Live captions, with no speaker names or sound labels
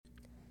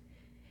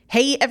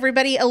Hey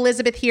everybody,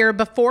 Elizabeth here.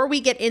 Before we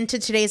get into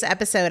today's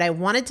episode, I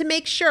wanted to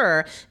make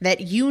sure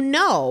that you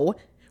know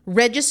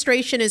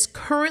registration is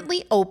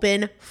currently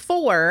open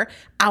for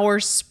our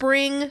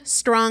Spring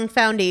Strong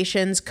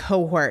Foundations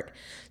cohort.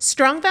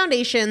 Strong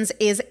Foundations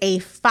is a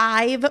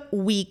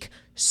 5-week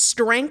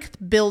strength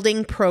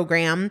building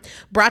program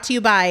brought to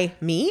you by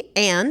me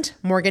and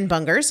Morgan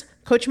Bungers.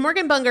 Coach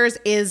Morgan Bungers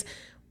is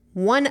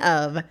one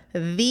of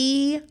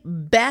the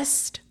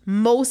best,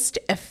 most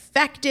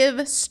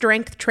effective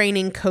strength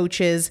training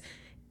coaches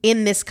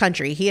in this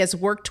country. He has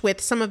worked with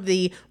some of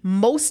the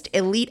most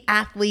elite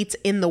athletes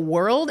in the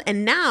world,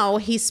 and now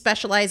he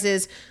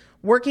specializes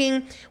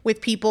working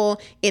with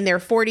people in their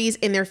 40s,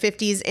 in their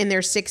 50s, in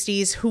their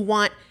 60s who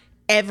want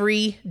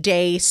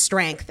everyday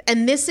strength.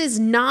 And this is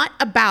not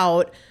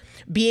about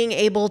being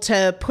able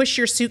to push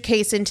your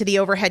suitcase into the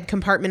overhead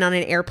compartment on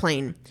an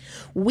airplane.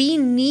 We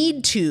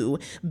need to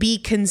be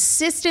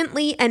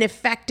consistently and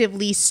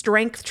effectively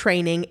strength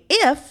training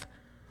if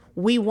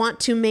we want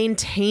to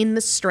maintain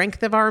the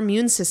strength of our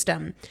immune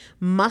system.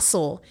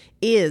 Muscle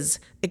is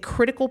a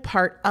critical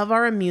part of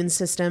our immune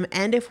system,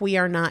 and if we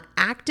are not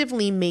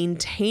actively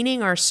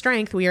maintaining our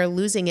strength, we are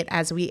losing it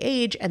as we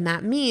age, and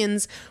that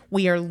means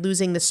we are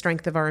losing the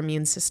strength of our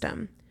immune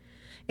system.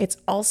 It's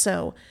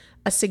also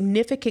a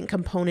significant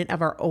component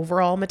of our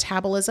overall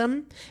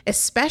metabolism,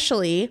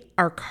 especially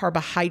our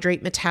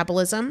carbohydrate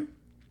metabolism.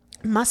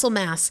 Muscle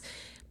mass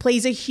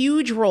plays a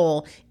huge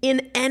role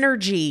in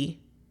energy,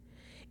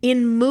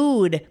 in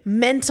mood,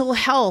 mental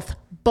health,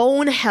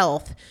 bone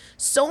health,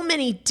 so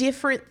many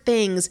different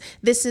things.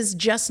 This is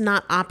just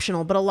not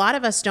optional, but a lot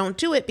of us don't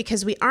do it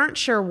because we aren't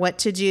sure what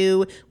to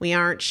do. We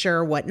aren't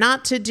sure what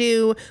not to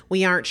do.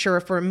 We aren't sure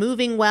if we're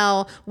moving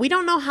well. We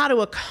don't know how to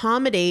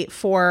accommodate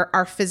for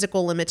our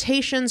physical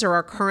limitations or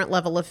our current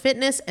level of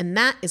fitness, and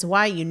that is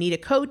why you need a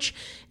coach,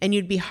 and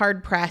you'd be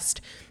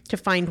hard-pressed to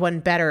find one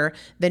better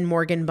than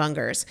Morgan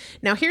Bungers.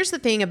 Now, here's the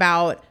thing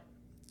about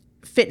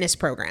fitness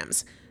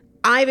programs.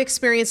 I've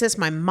experienced this.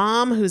 My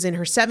mom, who's in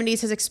her 70s,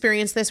 has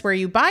experienced this, where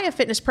you buy a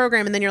fitness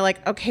program and then you're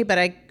like, okay, but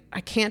I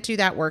can't do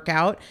that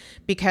workout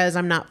because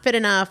I'm not fit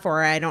enough,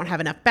 or I don't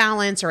have enough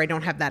balance, or I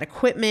don't have that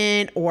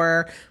equipment,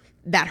 or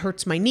that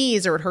hurts my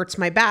knees, or it hurts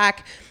my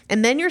back.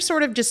 And then you're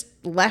sort of just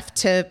left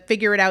to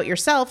figure it out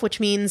yourself, which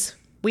means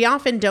we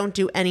often don't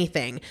do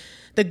anything.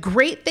 The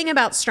great thing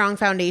about Strong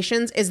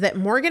Foundations is that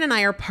Morgan and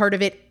I are part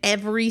of it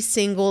every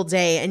single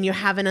day, and you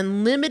have an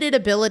unlimited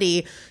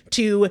ability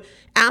to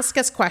ask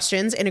us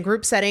questions in a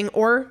group setting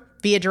or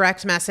via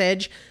direct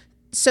message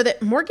so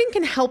that Morgan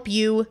can help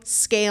you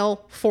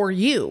scale for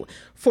you,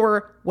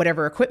 for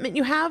whatever equipment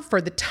you have, for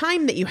the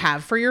time that you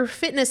have, for your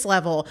fitness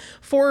level,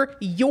 for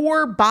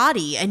your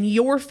body and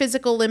your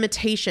physical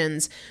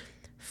limitations.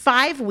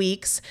 5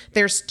 weeks,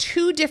 there's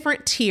 2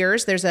 different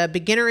tiers. There's a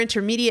beginner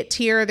intermediate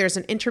tier. There's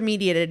an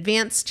intermediate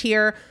advanced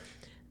tier.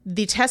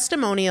 The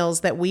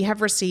testimonials that we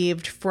have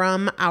received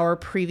from our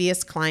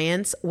previous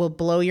clients will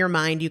blow your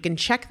mind. You can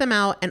check them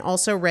out and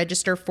also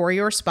register for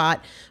your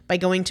spot by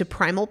going to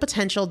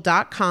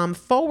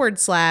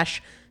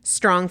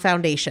primalpotential.com/strong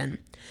foundation.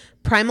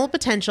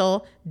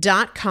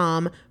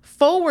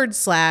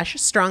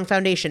 primalpotential.com/strong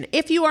foundation.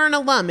 If you are an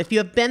alum, if you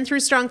have been through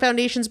Strong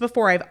Foundations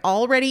before, I've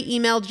already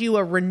emailed you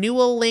a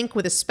renewal link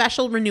with a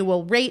special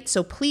renewal rate,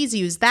 so please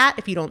use that.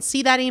 If you don't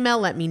see that email,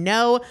 let me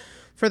know.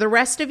 For the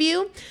rest of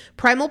you,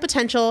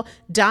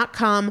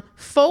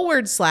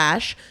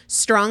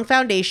 primalpotential.com/strong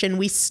foundation.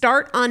 We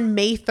start on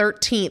May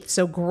 13th,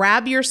 so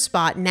grab your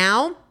spot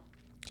now.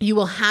 You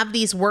will have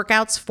these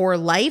workouts for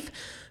life.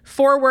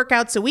 4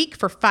 workouts a week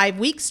for 5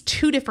 weeks,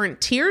 2 different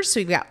tiers. So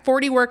you've got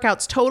 40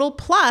 workouts total.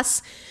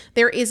 Plus,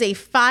 there is a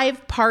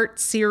 5-part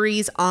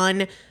series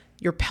on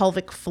your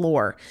pelvic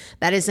floor.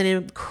 That is an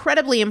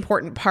incredibly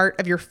important part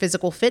of your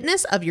physical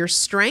fitness, of your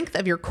strength,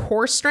 of your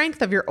core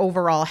strength, of your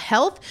overall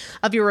health,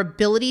 of your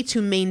ability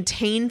to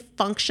maintain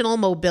functional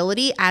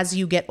mobility as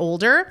you get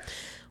older.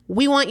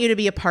 We want you to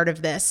be a part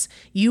of this.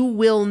 You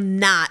will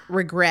not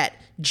regret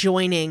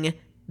joining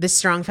the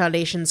Strong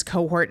Foundations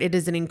cohort. It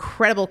is an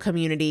incredible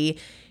community.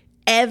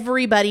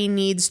 Everybody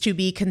needs to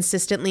be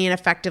consistently and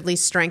effectively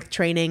strength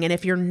training. And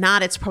if you're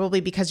not, it's probably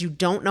because you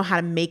don't know how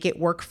to make it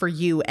work for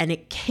you. And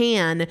it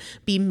can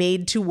be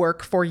made to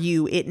work for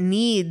you. It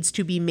needs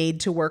to be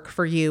made to work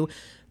for you.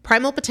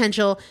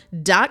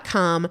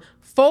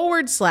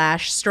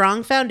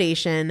 primalpotential.com/strong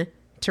foundation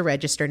to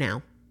register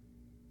now.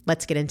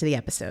 Let's get into the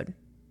episode.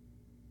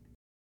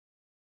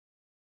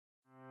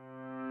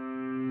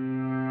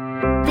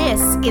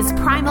 This is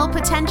Primal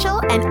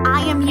Potential, and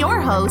I am your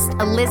host,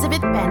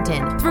 Elizabeth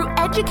Benton. Through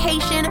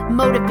education,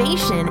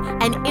 motivation,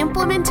 and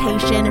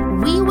implementation,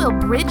 we will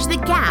bridge the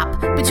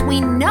gap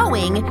between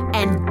knowing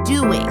and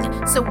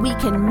doing so we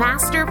can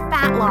master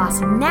fat loss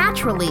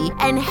naturally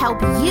and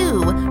help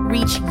you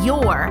reach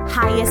your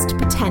highest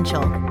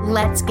potential.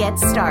 Let's get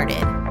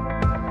started.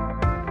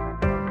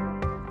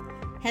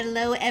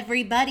 Hello,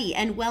 everybody,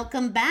 and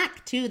welcome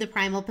back to the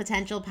Primal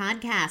Potential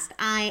Podcast.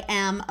 I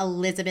am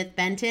Elizabeth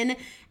Benton,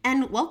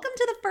 and welcome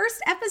to the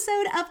first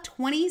episode of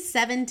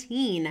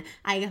 2017.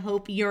 I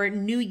hope your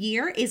new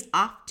year is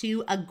off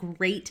to a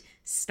great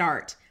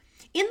start.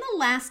 In the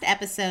last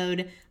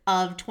episode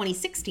of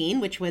 2016,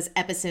 which was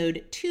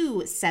episode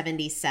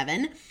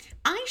 277,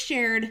 I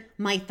shared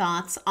my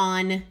thoughts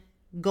on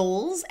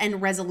goals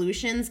and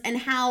resolutions and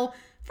how,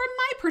 from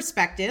my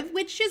perspective,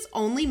 which is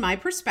only my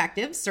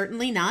perspective,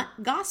 certainly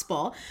not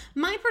gospel,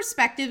 my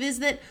perspective is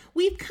that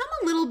we've come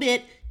a little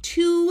bit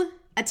too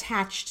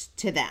attached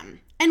to them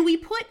and we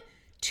put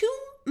too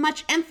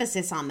much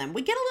emphasis on them.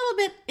 We get a little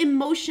bit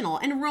emotional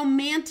and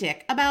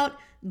romantic about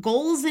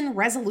goals and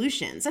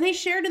resolutions. And I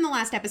shared in the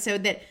last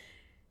episode that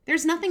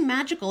there's nothing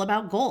magical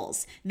about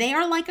goals. They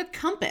are like a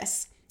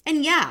compass.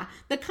 And yeah,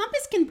 the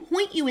compass can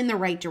point you in the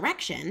right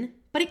direction,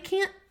 but it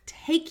can't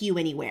take you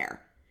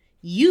anywhere.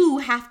 You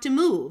have to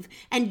move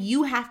and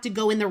you have to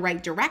go in the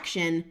right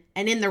direction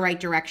and in the right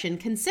direction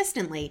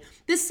consistently.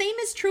 The same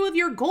is true of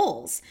your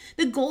goals.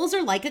 The goals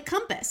are like a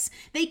compass.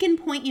 They can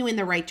point you in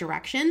the right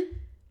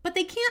direction, but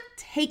they can't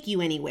take you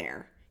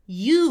anywhere.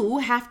 You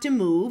have to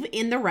move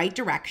in the right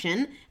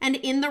direction and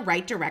in the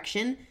right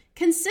direction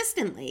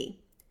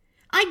consistently.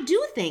 I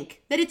do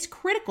think that it's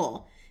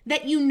critical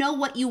that you know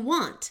what you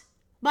want,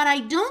 but I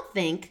don't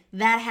think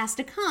that has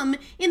to come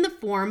in the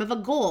form of a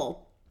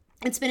goal.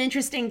 It's been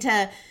interesting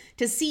to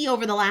see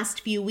over the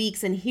last few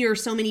weeks and hear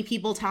so many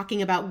people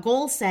talking about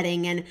goal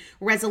setting and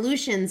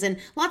resolutions, and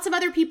lots of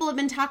other people have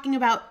been talking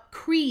about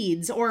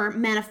creeds or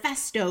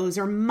manifestos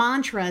or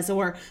mantras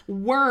or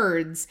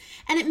words.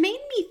 And it made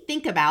me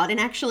think about and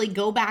actually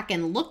go back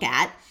and look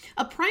at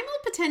a Primal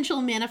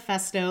Potential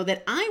manifesto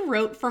that I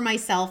wrote for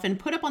myself and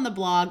put up on the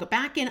blog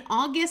back in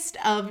August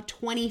of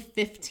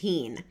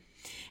 2015.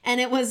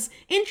 And it was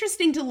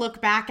interesting to look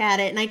back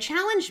at it, and I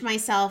challenged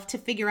myself to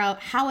figure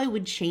out how I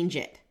would change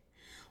it.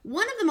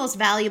 One of the most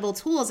valuable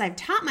tools I've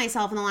taught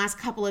myself in the last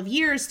couple of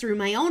years through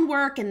my own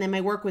work and then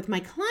my work with my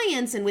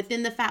clients and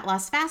within the Fat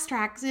Loss Fast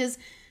Tracks is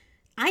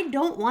I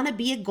don't want to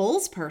be a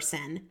goals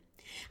person.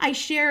 I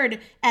shared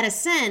at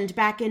Ascend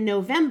back in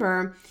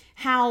November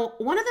how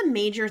one of the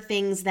major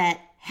things that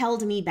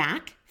held me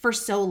back for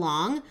so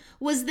long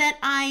was that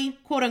I,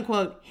 quote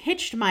unquote,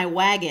 hitched my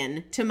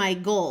wagon to my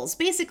goals.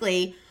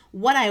 Basically,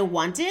 what I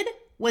wanted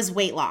was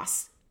weight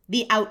loss,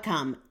 the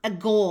outcome, a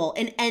goal,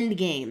 an end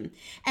game.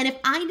 And if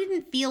I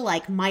didn't feel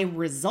like my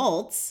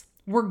results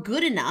were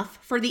good enough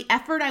for the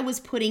effort I was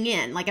putting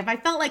in, like if I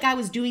felt like I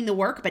was doing the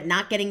work but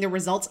not getting the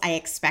results I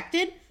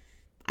expected,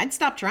 I'd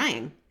stop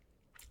trying.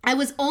 I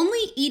was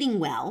only eating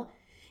well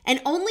and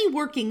only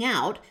working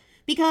out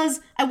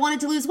because I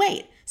wanted to lose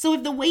weight. So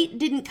if the weight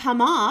didn't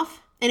come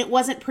off and it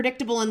wasn't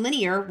predictable and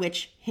linear,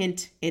 which,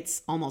 hint,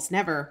 it's almost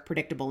never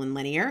predictable and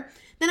linear,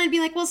 then I'd be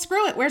like, well,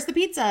 screw it. Where's the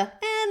pizza?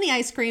 And the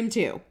ice cream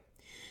too.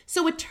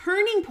 So a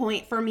turning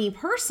point for me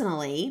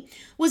personally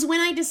was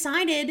when I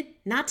decided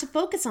not to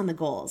focus on the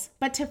goals,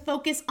 but to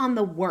focus on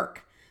the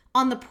work,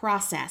 on the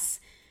process,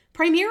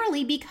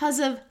 primarily because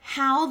of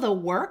how the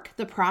work,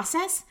 the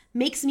process,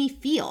 makes me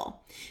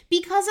feel,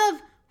 because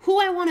of who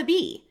I want to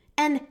be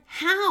and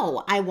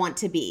how I want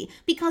to be,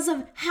 because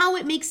of how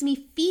it makes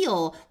me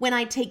feel when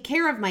I take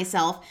care of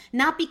myself,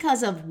 not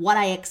because of what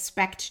I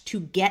expect to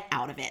get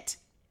out of it.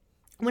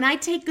 When I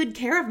take good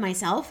care of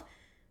myself,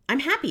 I'm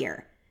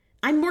happier.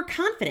 I'm more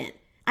confident.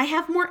 I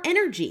have more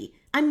energy.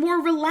 I'm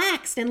more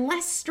relaxed and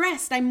less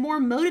stressed. I'm more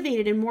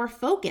motivated and more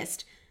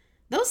focused.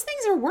 Those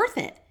things are worth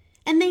it.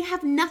 And they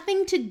have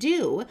nothing to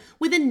do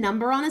with a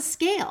number on a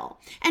scale.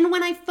 And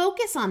when I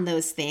focus on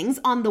those things,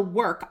 on the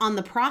work, on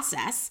the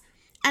process,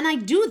 and I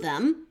do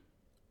them,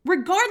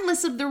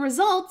 regardless of the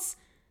results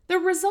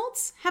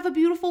have a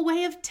beautiful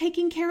way of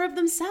taking care of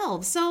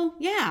themselves. So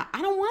yeah,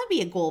 I don't want to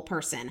be a goal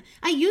person.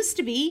 I used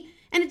to be,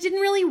 and it didn't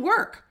really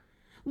work.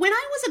 When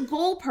I was a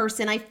goal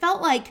person, I felt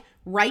like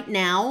right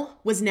now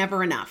was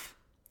never enough.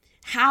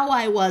 How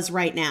I was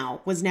right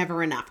now was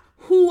never enough.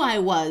 Who I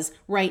was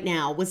right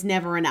now was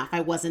never enough.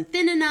 I wasn't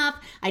thin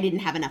enough. I didn't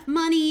have enough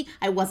money.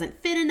 I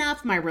wasn't fit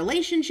enough. My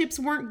relationships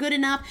weren't good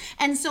enough.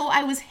 And so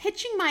I was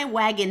hitching my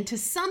wagon to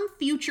some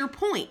future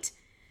point.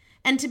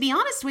 And to be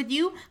honest with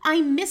you,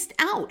 I missed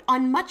out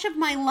on much of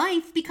my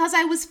life because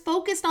I was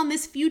focused on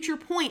this future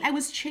point. I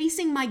was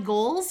chasing my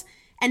goals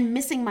and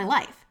missing my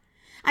life.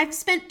 I've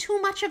spent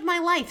too much of my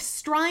life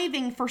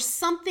striving for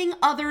something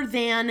other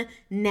than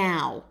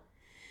now.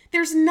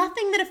 There's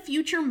nothing that a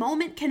future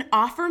moment can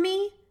offer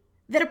me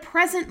that a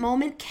present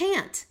moment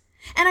can't.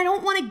 And I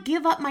don't want to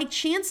give up my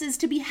chances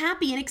to be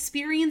happy and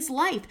experience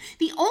life.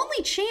 The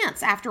only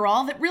chance, after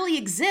all, that really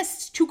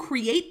exists to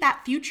create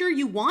that future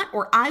you want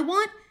or I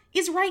want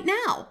is right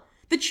now.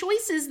 The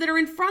choices that are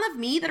in front of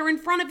me, that are in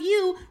front of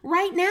you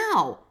right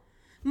now.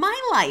 My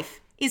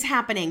life is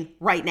happening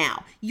right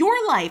now.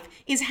 Your life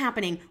is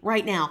happening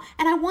right now.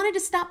 And I wanted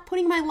to stop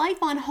putting my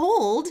life on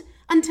hold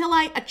until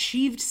I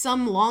achieved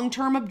some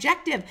long-term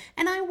objective.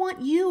 And I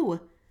want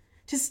you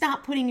to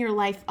stop putting your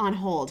life on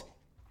hold.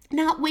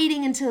 Not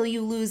waiting until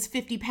you lose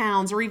 50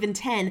 pounds or even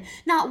 10.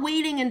 Not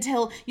waiting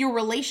until your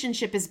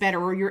relationship is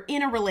better or you're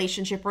in a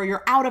relationship or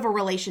you're out of a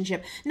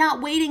relationship.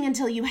 Not waiting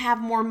until you have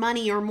more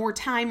money or more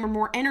time or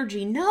more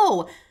energy.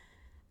 No,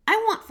 I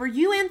want for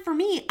you and for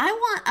me, I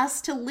want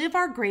us to live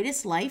our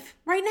greatest life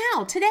right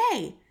now,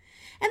 today.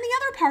 And the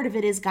other part of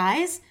it is,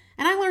 guys,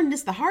 and I learned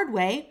this the hard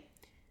way,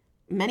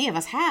 many of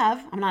us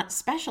have, I'm not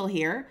special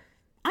here,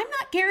 I'm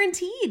not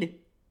guaranteed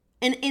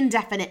an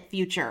indefinite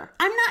future.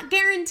 I'm not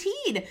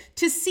guaranteed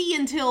to see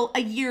until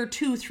a year,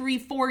 2, 3,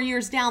 4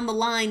 years down the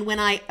line when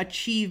I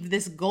achieve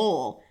this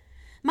goal.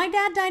 My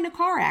dad died in a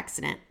car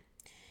accident.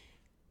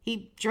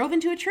 He drove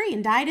into a tree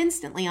and died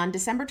instantly on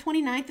December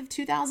 29th of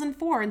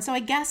 2004. And so I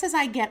guess as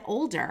I get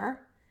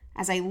older,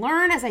 as I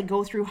learn, as I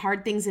go through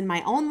hard things in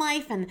my own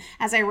life, and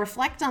as I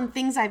reflect on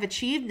things I've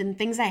achieved and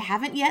things I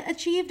haven't yet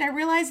achieved, I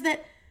realize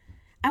that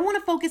I want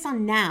to focus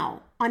on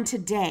now, on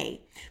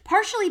today,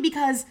 partially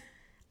because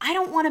I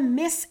don't want to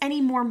miss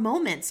any more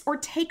moments or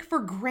take for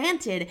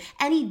granted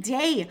any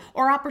day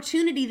or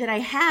opportunity that I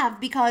have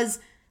because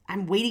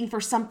I'm waiting for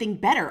something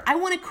better. I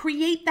want to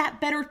create that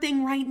better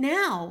thing right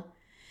now.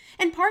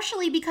 And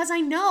partially because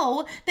I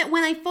know that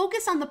when I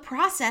focus on the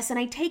process and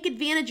I take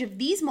advantage of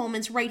these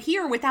moments right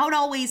here without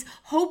always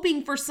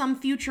hoping for some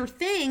future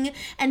thing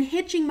and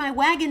hitching my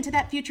wagon to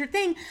that future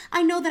thing,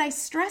 I know that I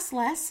stress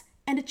less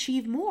and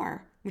achieve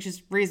more, which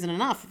is reason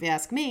enough if you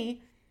ask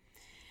me.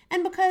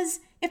 And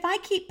because if I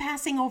keep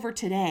passing over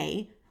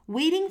today,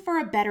 waiting for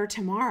a better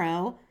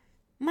tomorrow,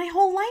 my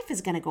whole life is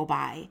going to go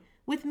by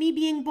with me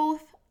being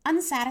both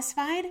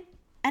unsatisfied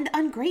and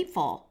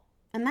ungrateful.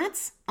 And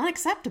that's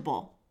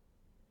unacceptable.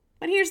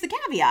 But here's the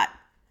caveat.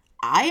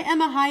 I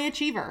am a high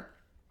achiever.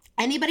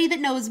 Anybody that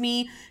knows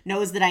me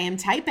knows that I am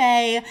type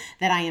A,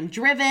 that I am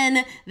driven,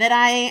 that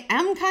I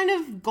am kind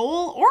of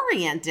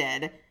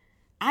goal-oriented.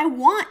 I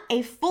want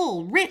a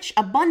full, rich,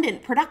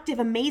 abundant, productive,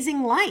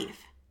 amazing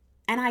life.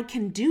 And I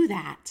can do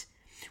that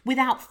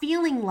without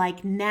feeling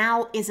like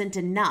now isn't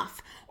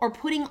enough or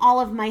putting all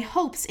of my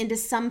hopes into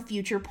some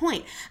future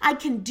point. I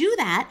can do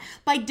that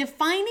by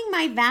defining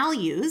my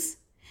values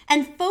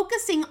and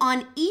focusing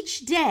on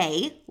each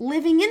day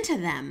living into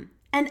them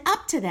and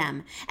up to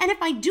them. And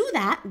if I do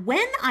that,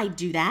 when I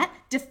do that,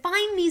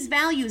 define these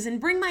values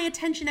and bring my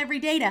attention every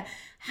day to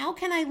how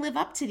can I live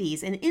up to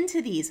these and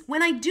into these.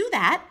 When I do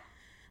that,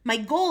 my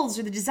goals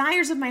or the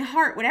desires of my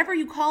heart, whatever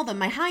you call them,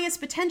 my highest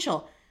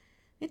potential,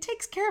 it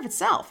takes care of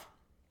itself.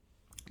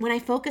 When I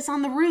focus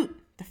on the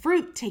root, the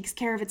fruit takes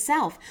care of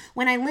itself.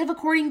 When I live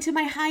according to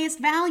my highest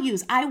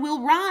values, I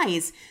will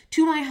rise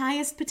to my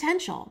highest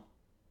potential.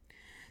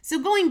 So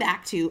going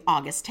back to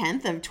August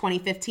 10th of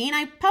 2015,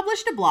 I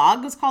published a blog.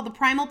 It was called The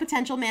Primal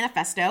Potential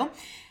Manifesto.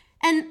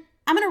 And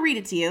I'm going to read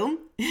it to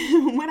you.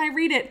 When I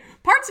read it,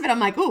 parts of it I'm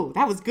like, ooh,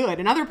 that was good.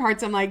 And other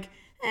parts I'm like,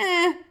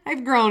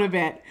 I've grown a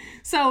bit.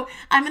 So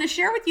I'm going to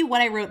share with you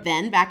what I wrote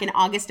then back in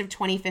August of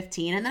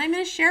 2015. And then I'm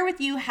going to share with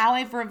you how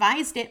I've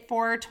revised it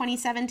for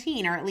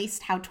 2017, or at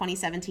least how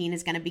 2017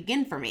 is going to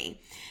begin for me.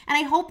 And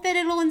I hope that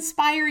it'll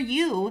inspire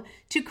you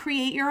to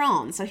create your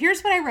own. So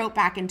here's what I wrote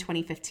back in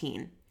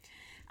 2015.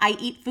 I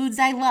eat foods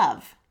I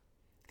love.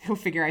 Go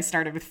figure I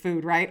started with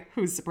food, right?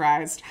 Who's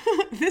surprised?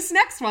 This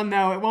next one,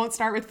 though, it won't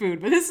start with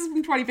food, but this is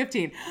from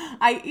 2015.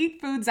 I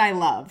eat foods I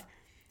love.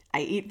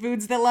 I eat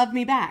foods that love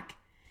me back.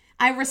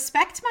 I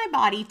respect my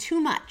body too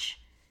much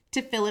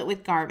to fill it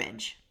with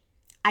garbage.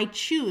 I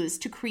choose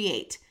to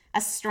create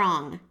a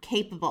strong,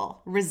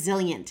 capable,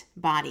 resilient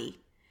body.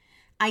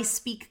 I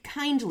speak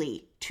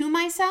kindly to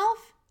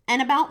myself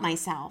and about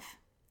myself.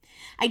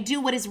 I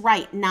do what is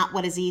right, not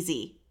what is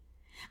easy.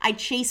 I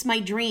chase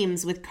my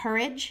dreams with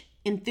courage,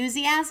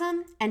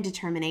 enthusiasm, and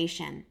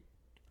determination.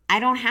 I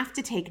don't have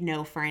to take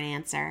no for an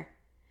answer.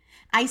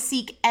 I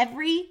see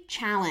every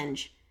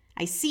challenge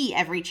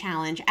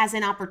as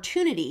an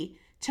opportunity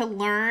to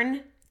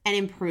learn and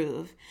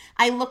improve.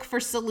 I look for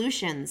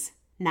solutions,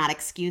 not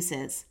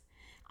excuses.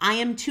 I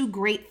am too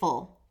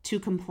grateful to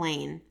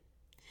complain.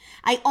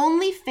 I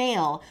only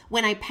fail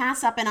when I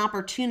pass up an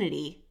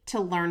opportunity to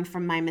learn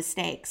from my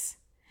mistakes.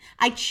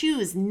 I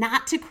choose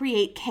not to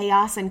create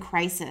chaos and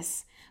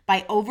crisis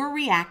by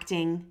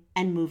overreacting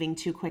and moving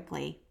too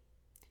quickly.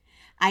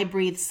 I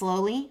breathe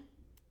slowly,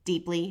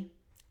 deeply,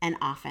 and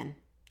often.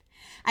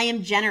 I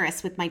am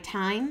generous with my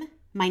time,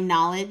 my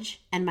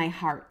knowledge, and my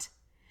heart.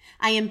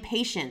 I am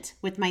patient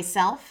with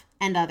myself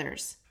and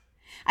others.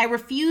 I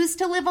refuse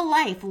to live a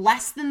life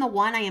less than the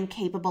one I am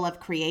capable of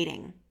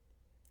creating.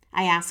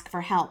 I ask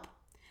for help.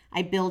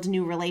 I build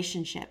new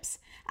relationships.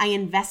 I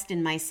invest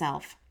in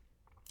myself.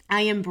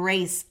 I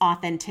embrace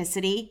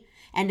authenticity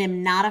and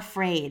am not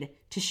afraid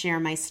to share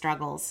my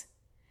struggles.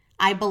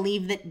 I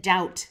believe that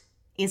doubt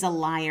is a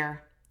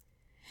liar,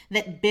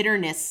 that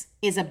bitterness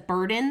is a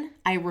burden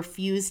I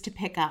refuse to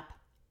pick up.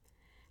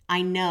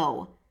 I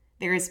know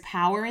there is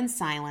power in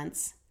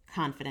silence,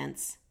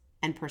 confidence,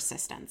 and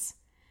persistence.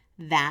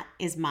 That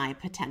is my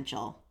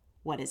potential.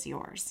 What is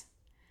yours?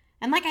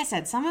 And like I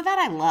said, some of that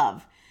I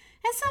love.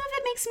 And some of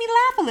it makes me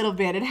laugh a little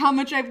bit at how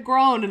much I've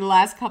grown in the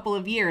last couple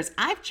of years.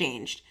 I've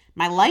changed.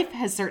 My life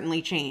has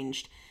certainly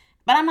changed.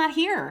 But I'm not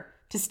here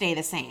to stay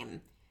the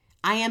same.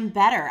 I am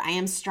better. I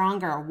am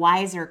stronger,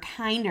 wiser,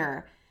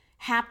 kinder,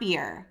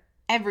 happier.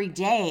 Every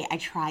day I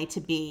try to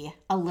be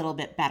a little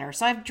bit better.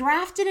 So I've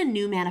drafted a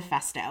new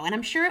manifesto, and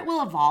I'm sure it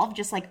will evolve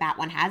just like that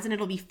one has, and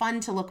it'll be fun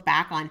to look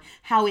back on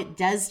how it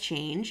does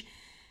change.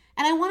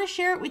 And I want to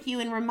share it with you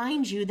and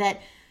remind you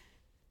that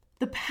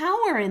the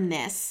power in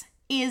this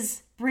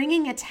is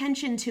bringing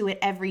attention to it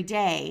every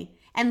day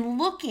and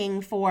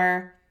looking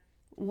for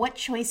what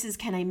choices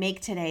can I make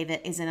today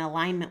that is in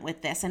alignment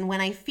with this. And when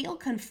I feel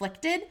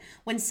conflicted,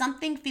 when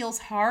something feels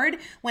hard,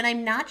 when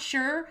I'm not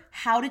sure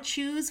how to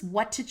choose,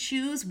 what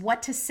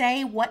to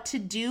say, what to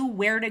do,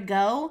 where to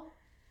go,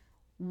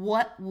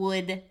 what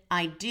would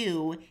I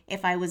do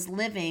if I was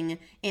living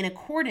in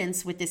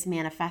accordance with this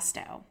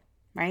manifesto,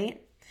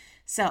 right?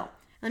 So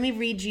let me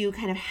read you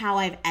kind of how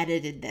I've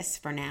edited this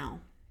for now.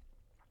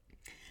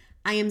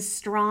 I am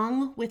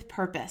strong with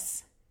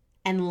purpose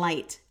and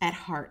light at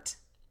heart.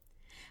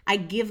 I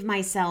give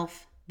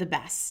myself the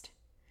best.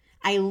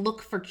 I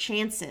look for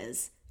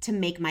chances to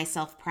make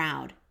myself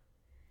proud.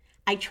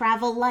 I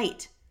travel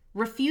light,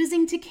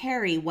 refusing to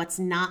carry what's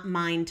not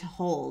mine to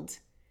hold.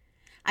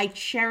 I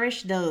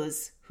cherish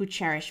those who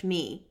cherish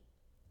me.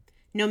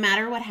 No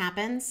matter what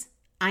happens,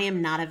 I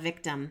am not a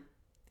victim.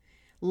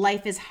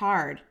 Life is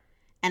hard,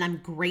 and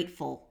I'm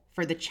grateful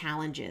for the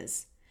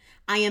challenges.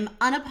 I am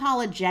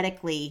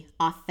unapologetically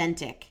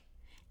authentic,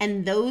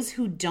 and those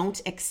who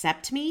don't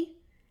accept me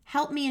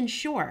help me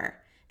ensure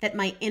that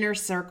my inner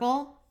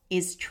circle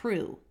is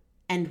true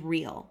and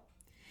real.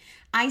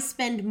 I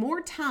spend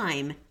more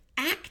time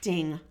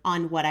acting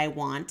on what I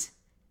want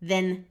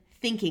than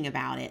thinking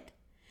about it.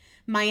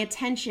 My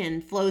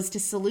attention flows to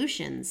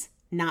solutions,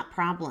 not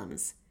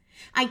problems.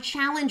 I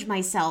challenge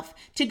myself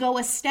to go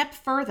a step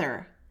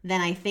further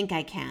than I think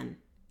I can.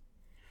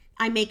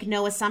 I make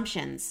no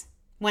assumptions.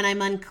 When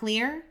I'm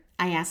unclear,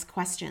 I ask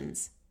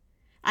questions.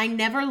 I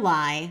never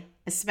lie,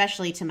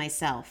 especially to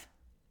myself.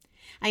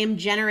 I am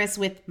generous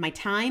with my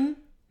time,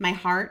 my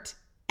heart,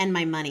 and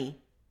my money.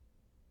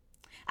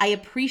 I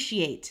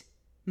appreciate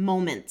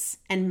moments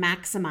and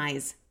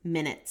maximize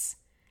minutes.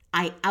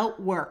 I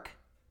outwork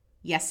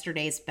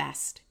yesterday's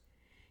best.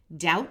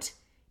 Doubt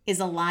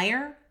is a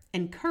liar,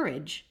 and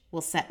courage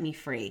will set me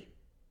free.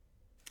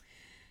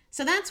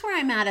 So that's where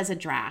I'm at as a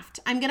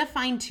draft. I'm going to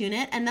fine tune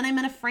it, and then I'm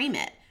going to frame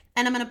it.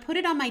 And I'm going to put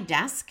it on my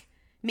desk,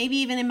 maybe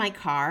even in my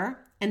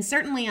car, and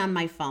certainly on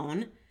my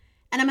phone.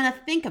 And I'm going to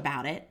think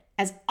about it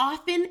as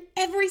often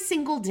every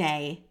single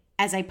day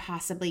as I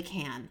possibly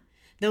can.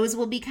 Those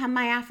will become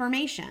my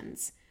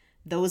affirmations.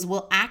 Those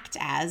will act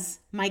as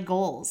my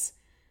goals,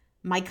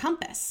 my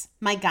compass,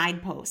 my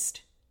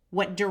guidepost,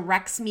 what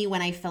directs me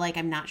when I feel like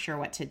I'm not sure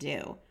what to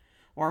do,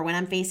 or when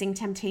I'm facing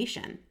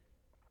temptation.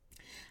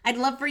 I'd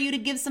love for you to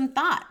give some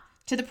thought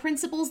to the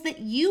principles that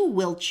you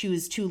will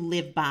choose to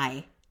live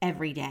by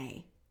every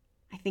day.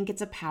 I think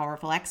it's a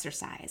powerful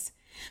exercise.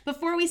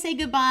 Before we say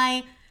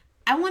goodbye,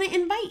 I want to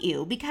invite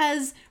you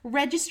because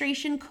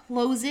registration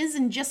closes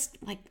in just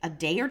like a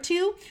day or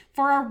two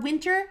for our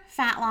winter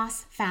fat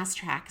loss fast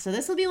track. So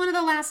this will be one of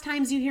the last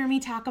times you hear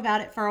me talk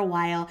about it for a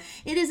while.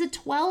 It is a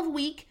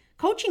 12-week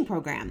coaching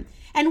program.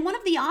 And one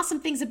of the awesome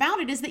things about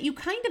it is that you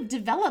kind of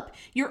develop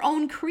your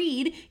own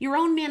creed, your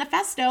own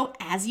manifesto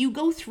as you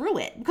go through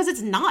it, because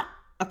it's not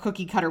a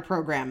cookie cutter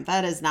program.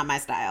 That is not my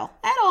style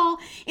at all.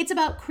 It's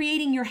about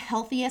creating your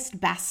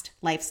healthiest, best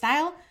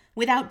lifestyle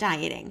without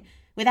dieting,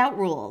 without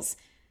rules,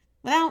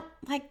 without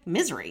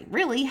misery,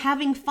 really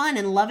having fun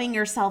and loving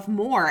yourself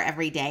more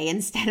every day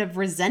instead of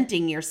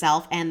resenting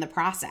yourself and the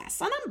process.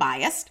 And I'm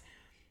biased,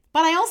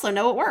 but I also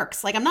know it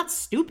works. I'm not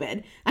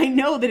stupid. I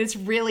know that it's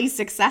really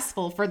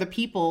successful for the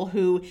people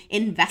who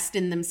invest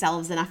in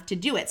themselves enough to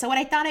do it. So what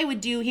I thought I would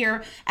do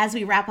here as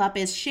we wrap up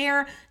is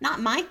share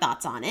not my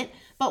thoughts on it,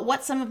 but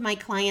what some of my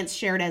clients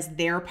shared as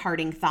their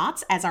parting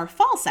thoughts as our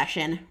fall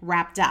session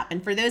wrapped up.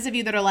 And for those of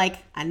you that are like,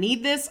 I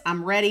need this,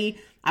 I'm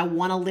ready, I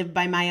want to live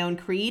by my own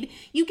creed,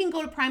 you can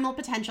go to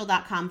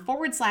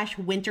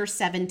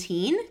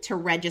primalpotential.com/winter17 to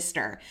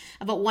register.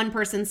 But one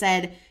person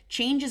said,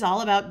 change is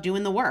all about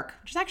doing the work,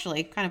 which is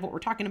actually kind of what we're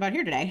talking about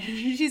here today.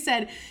 She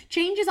said,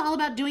 change is all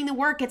about doing the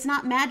work. It's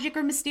not magic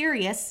or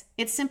mysterious.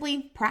 It's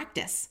simply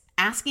practice,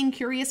 asking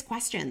curious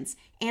questions,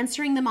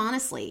 answering them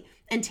honestly,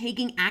 and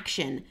taking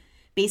action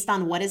based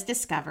on what is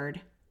discovered,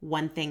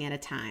 one thing at a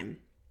time.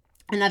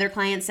 Another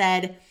client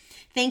said,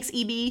 thanks,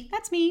 EB,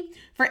 that's me,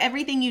 for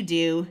everything you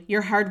do,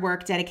 your hard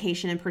work,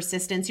 dedication, and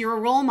persistence. You're a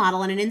role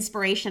model and an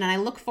inspiration, and I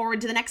look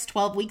forward to the next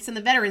 12 weeks in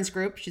the veterans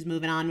group. She's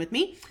moving on with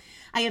me.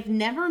 I have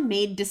never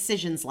made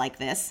decisions like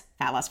this,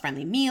 fat loss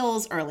friendly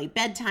meals, early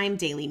bedtime,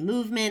 daily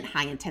movement,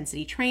 high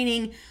intensity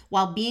training,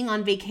 while being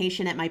on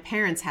vacation at my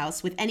parents'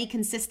 house with any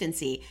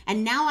consistency,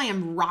 and now I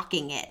am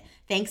rocking it,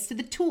 thanks to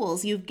the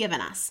tools you've given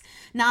us,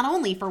 not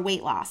only for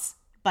weight loss,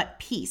 but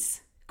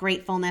peace,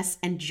 gratefulness,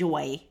 and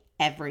joy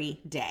every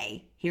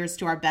day. Here's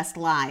to our best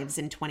lives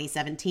in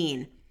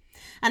 2017.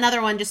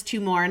 Another one, just two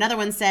more. Another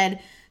one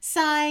said,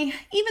 Sigh,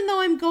 even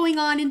though I'm going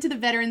on into the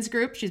veterans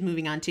group she's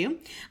moving on to,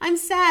 I'm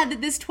sad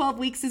that this 12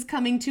 weeks is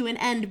coming to an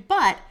end,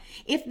 but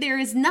if there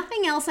is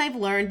nothing else I've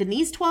learned in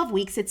these 12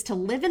 weeks, it's to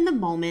live in the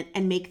moment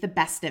and make the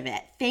best of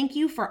it. Thank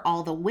you for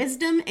all the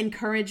wisdom,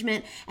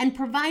 encouragement, and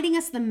providing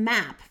us the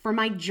map for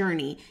my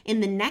journey in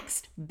the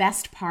next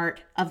best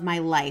part of my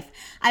life.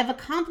 I've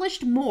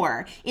accomplished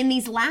more in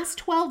these last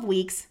 12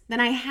 weeks than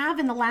I have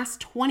in the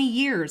last 20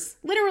 years,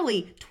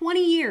 literally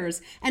 20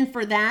 years. And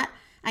for that,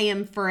 I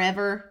am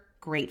forever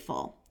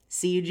grateful.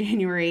 See you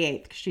January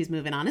 8th. She's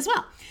moving on as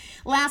well.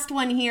 Last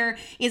one here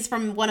is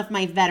from one of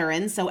my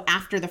veterans. So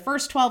after the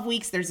first 12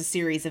 weeks, there's a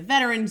series of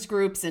veterans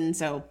groups. And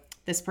so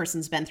this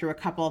person's been through a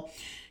couple.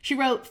 She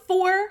wrote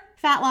 4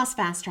 fat loss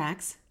fast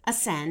tracks,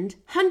 Ascend,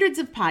 hundreds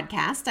of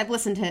podcasts. I've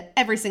listened to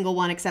every single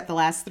one except the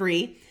last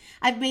 3.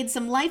 I've made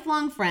some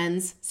lifelong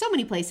friends, so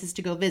many places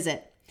to go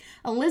visit.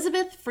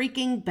 Elizabeth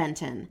freaking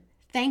Benton,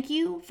 thank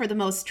you for the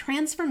most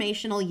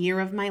transformational year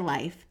of my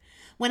life.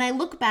 When I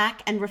look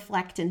back and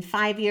reflect in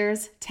 5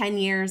 years, 10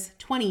 years,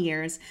 20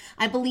 years,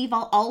 I believe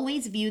I'll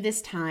always view this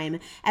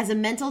time as a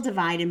mental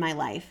divide in my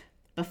life,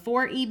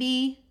 before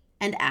EB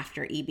and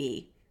after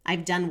EB.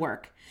 I've done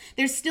work.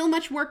 There's still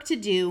much work to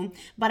do,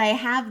 but I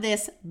have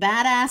this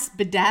badass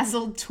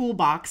bedazzled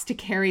toolbox to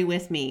carry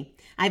with me.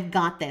 I've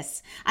got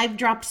this. I've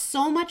dropped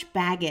so much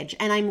baggage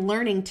and I'm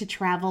learning to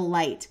travel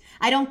light.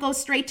 I don't go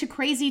straight to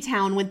crazy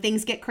town when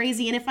things get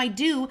crazy, and if I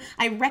do,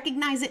 I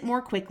recognize it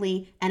more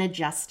quickly and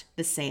adjust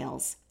the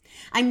sails.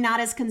 I'm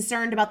not as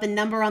concerned about the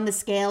number on the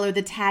scale or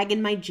the tag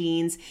in my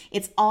jeans.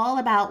 It's all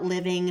about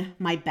living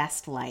my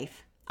best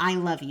life. I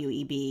love you,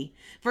 EB.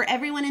 For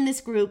everyone in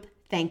this group,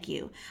 thank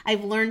you.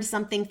 I've learned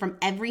something from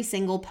every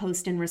single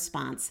post and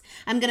response.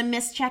 I'm going to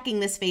miss checking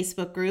this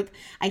Facebook group.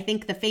 I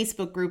think the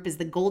Facebook group is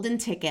the golden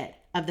ticket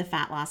of the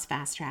Fat Loss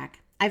Fast Track.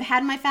 I've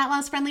had my fat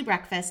loss friendly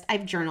breakfast,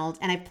 I've journaled,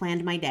 and I've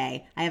planned my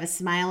day. I have a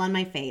smile on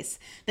my face.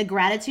 The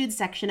gratitude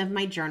section of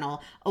my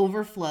journal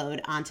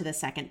overflowed onto the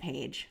second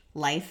page.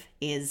 Life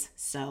is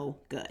so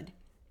good.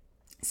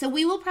 So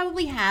we will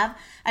probably have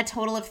a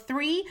total of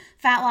 3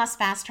 fat loss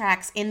fast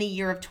tracks in the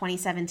year of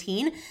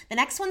 2017. The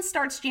next one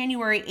starts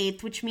January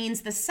 8th, which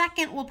means the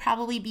second will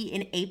probably be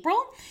in April.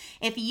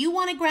 If you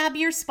want to grab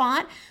your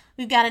spot,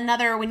 we've got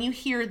another, when you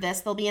hear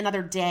this, there'll be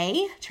another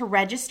day to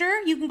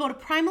register. You can go to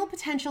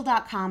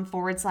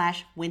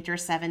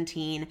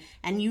primalpotential.com/winter17.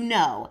 And you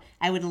know,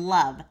 I would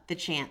love the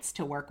chance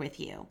to work with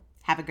you.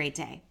 Have a great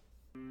day.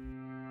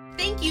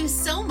 Thank you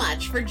so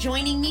much for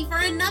joining me for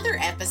another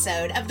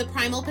episode of the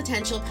Primal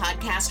Potential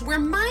Podcast, where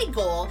my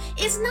goal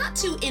is not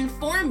to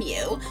inform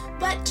you,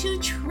 but to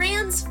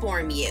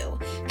transform you.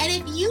 And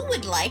if you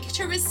would like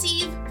to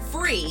receive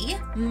free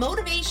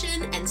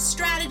motivation and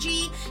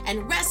strategy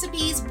and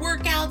recipes,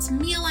 workouts,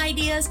 meal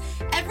ideas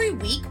every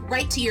week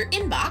right to your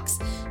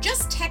inbox,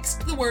 just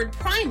text the word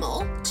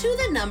primal to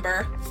the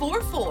number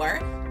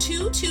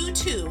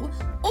 44222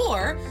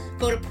 or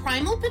go to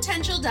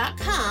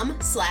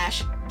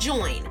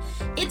primalpotential.com/join.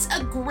 It's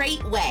a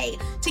great way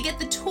to get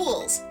the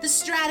tools, the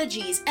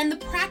strategies, and the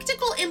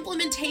practical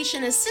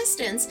implementation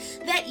assistance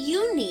that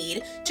you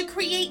need to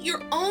create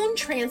your own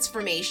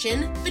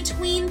transformation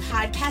between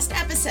podcast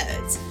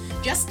episodes.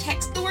 Just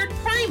text the word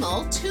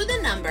primal to the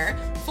number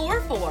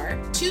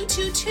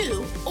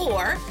 44222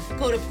 or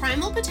go to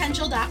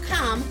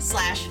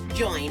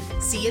primalpotential.com/join.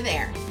 See you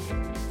there.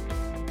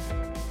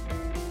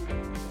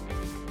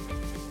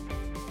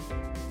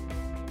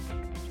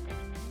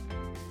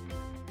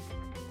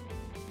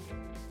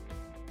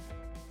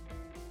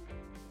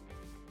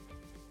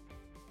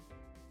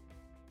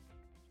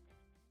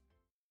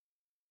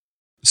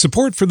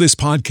 Support for this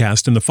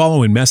podcast and the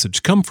following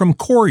message come from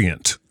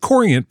Corient.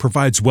 Corient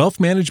provides wealth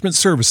management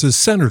services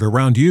centered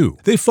around you.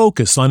 They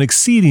focus on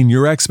exceeding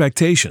your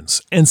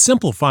expectations and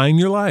simplifying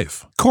your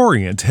life.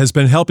 Corient has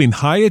been helping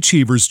high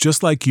achievers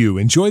just like you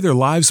enjoy their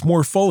lives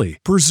more fully,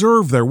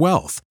 preserve their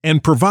wealth,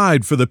 and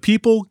provide for the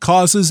people,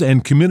 causes,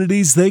 and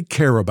communities they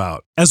care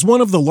about. As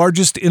one of the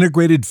largest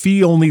integrated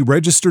fee-only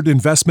registered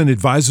investment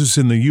advisors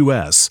in the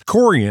U.S.,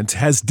 Corient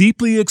has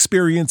deeply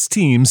experienced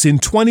teams in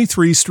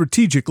 23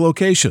 strategic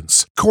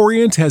locations.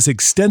 Corient has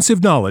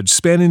extensive knowledge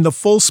spanning the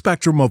full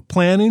spectrum of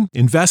planning,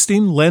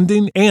 investing,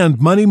 lending, and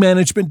money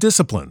management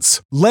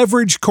disciplines.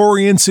 Leverage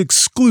Corient's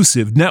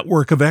exclusive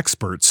network of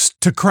experts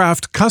to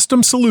craft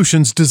custom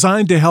solutions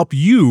designed to help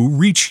you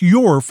reach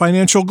your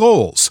financial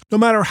goals, no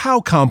matter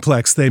how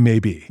complex they may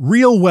be.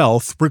 Real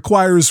wealth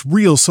requires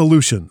real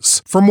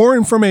solutions. For more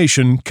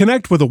information,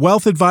 connect with a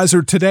wealth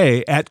advisor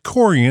today at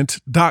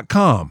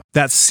Corient.com.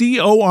 That's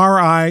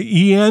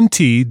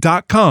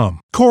Corient.com.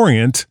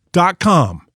 Corient.com.